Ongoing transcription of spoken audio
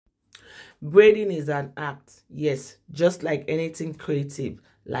Braiding is an act, yes, just like anything creative,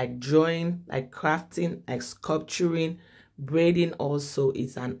 like drawing, like crafting, like sculpturing. Braiding also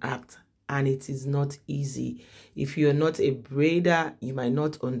is an act, and it is not easy. If you're not a braider, you might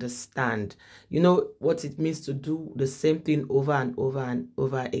not understand. You know what it means to do the same thing over and over and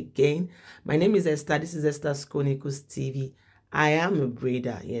over again. My name is Esther. This is Esther's Chronicles TV. I am a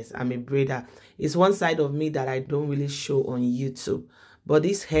braider. Yes, I'm a braider. It's one side of me that I don't really show on YouTube. But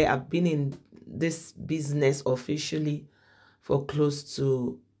this hair, I've been in this business officially for close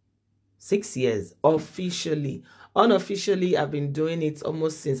to 6 years. Officially. Unofficially, I've been doing it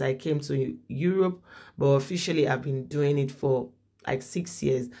almost since I came to Europe. But officially, I've been doing it for like 6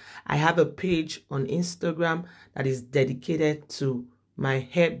 years. I have a page on Instagram that is dedicated to my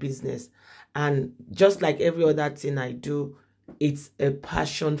hair business. And just like every other thing I do, it's a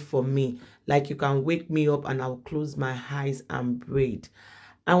passion for me. Like you can wake me up and I'll close my eyes and braid.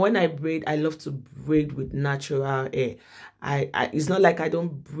 And when I braid, I love to braid with natural hair. It's not like I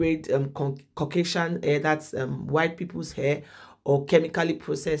don't braid Caucasian hair, that's white people's hair, or chemically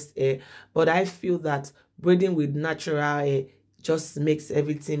processed hair. But I feel that braiding with natural hair just makes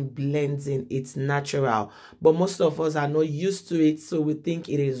everything blends in. It's natural. But most of us are not used to it, so we think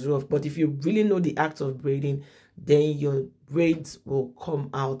it is rough. But if you really know the act of braiding, then your braids will come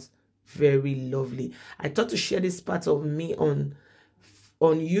out very lovely. I thought to share this part of me on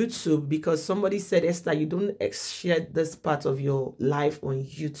YouTube because somebody said, Esther, you don't share this part of your life on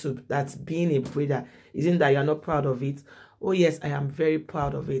YouTube. That's being a braider. Isn't that you're not proud of it? Oh yes, I am very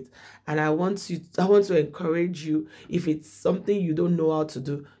proud of it. And I want to encourage you, if it's something you don't know how to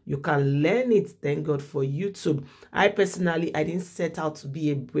do, you can learn it. Thank God for YouTube. I personally, I didn't set out to be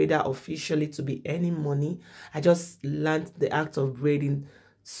a braider officially to be earning money. I just learned the act of braiding.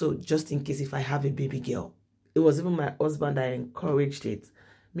 So just in case if I have a baby girl. It was even my husband that encouraged it.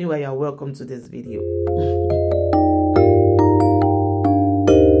 Meanwhile, you're welcome to this video.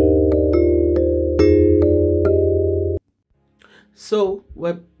 So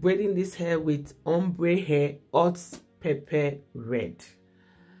we're braiding this hair with ombre hair, hot pepper red.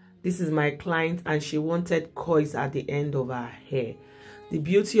 This is my client and she wanted coils at the end of her hair. The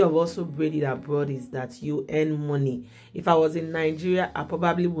beauty of also braiding abroad is that you earn money. If I was in Nigeria, I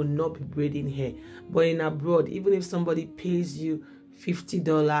probably would not be braiding hair. But in abroad, even if somebody pays you $50,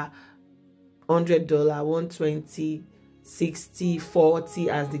 $100, $120, $60, $40,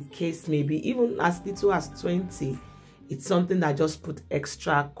 as the case may be, even as little as $20, it's something that just put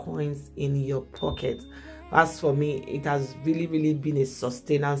extra coins in your pocket. As for me, it has really, really been a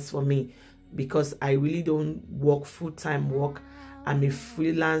sustenance for me because I really don't work full-time work. I'm a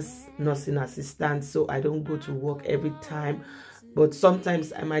freelance nursing assistant, so I don't go to work every time. But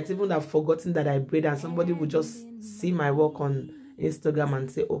sometimes I might even have forgotten that I braid, and somebody would just see my work on Instagram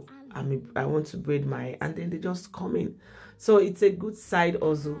and say, oh, I want to braid my hair, and then they just come in. So it's a good side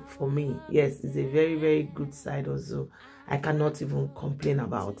also for me. Yes, it's a very, very good side also. I cannot even complain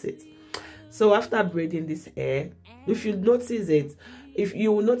about it. So after braiding this hair, if you notice it, if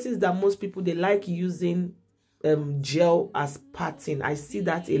you will notice that most people, they like using gel as parting. I see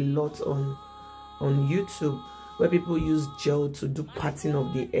that a lot on YouTube where people use gel to do parting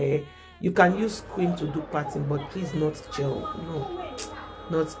of the hair. You can use cream to do parting, but please not gel. No,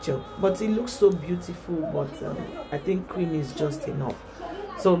 not gel. But it looks so beautiful, but I think cream is just enough.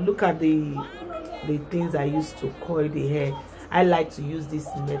 So look at the things I use to coil the hair. I like to use this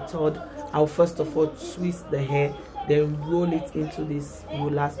method. I'll first of all twist the hair, then roll it into this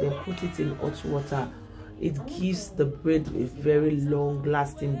rollers, then put it in hot water. It gives the braid a very long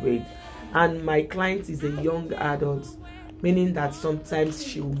lasting braid. And my client is a young adult, meaning that sometimes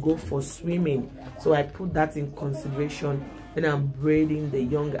she will go for swimming. So I put that in consideration when I'm braiding the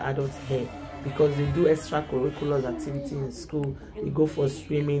young adult hair, because they do extracurricular activity in school, they go for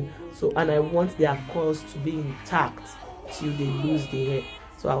swimming. So, and I want their coils to be intact till they lose the hair.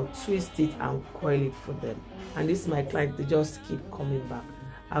 So I'll twist it and coil it for them. And this is my client, they just keep coming back.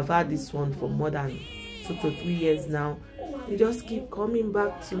 I've had this one for more than 2 to 3 years now. They just keep coming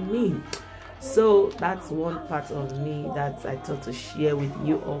back to me. So that's one part of me that I thought to share with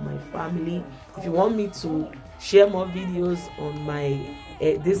you or my family. If you want me to share more videos on my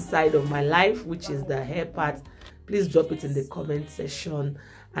this side of my life, which is the hair part, please drop it in the comment section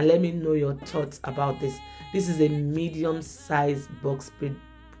and let me know your thoughts about this. This is a medium-sized box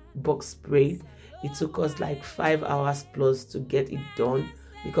braid. It took us like 5 hours plus to get it done,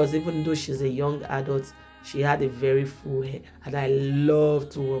 because even though she's a young adult, she had a very full hair, and I love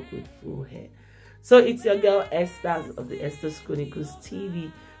to work with full hair. So it's your girl Esther of the Esther's Chronicles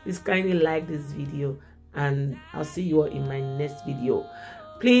TV. Please kindly like this video, and I'll see you all in my next video.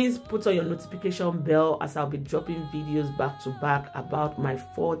 Please put on your notification bell as I'll be dropping videos back to back about my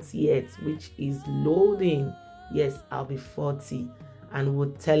 40th, which is loading. Yes, I'll be 40 and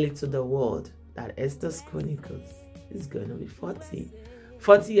we'll tell it to the world that Esther's Chronicles is going to be 40.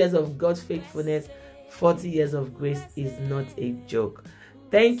 40 years of God's faithfulness, 40 years of grace is not a joke.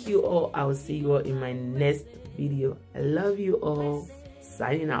 Thank you all. I will see you all in my next video. I love you all.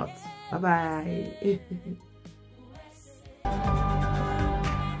 Signing out. Bye-bye.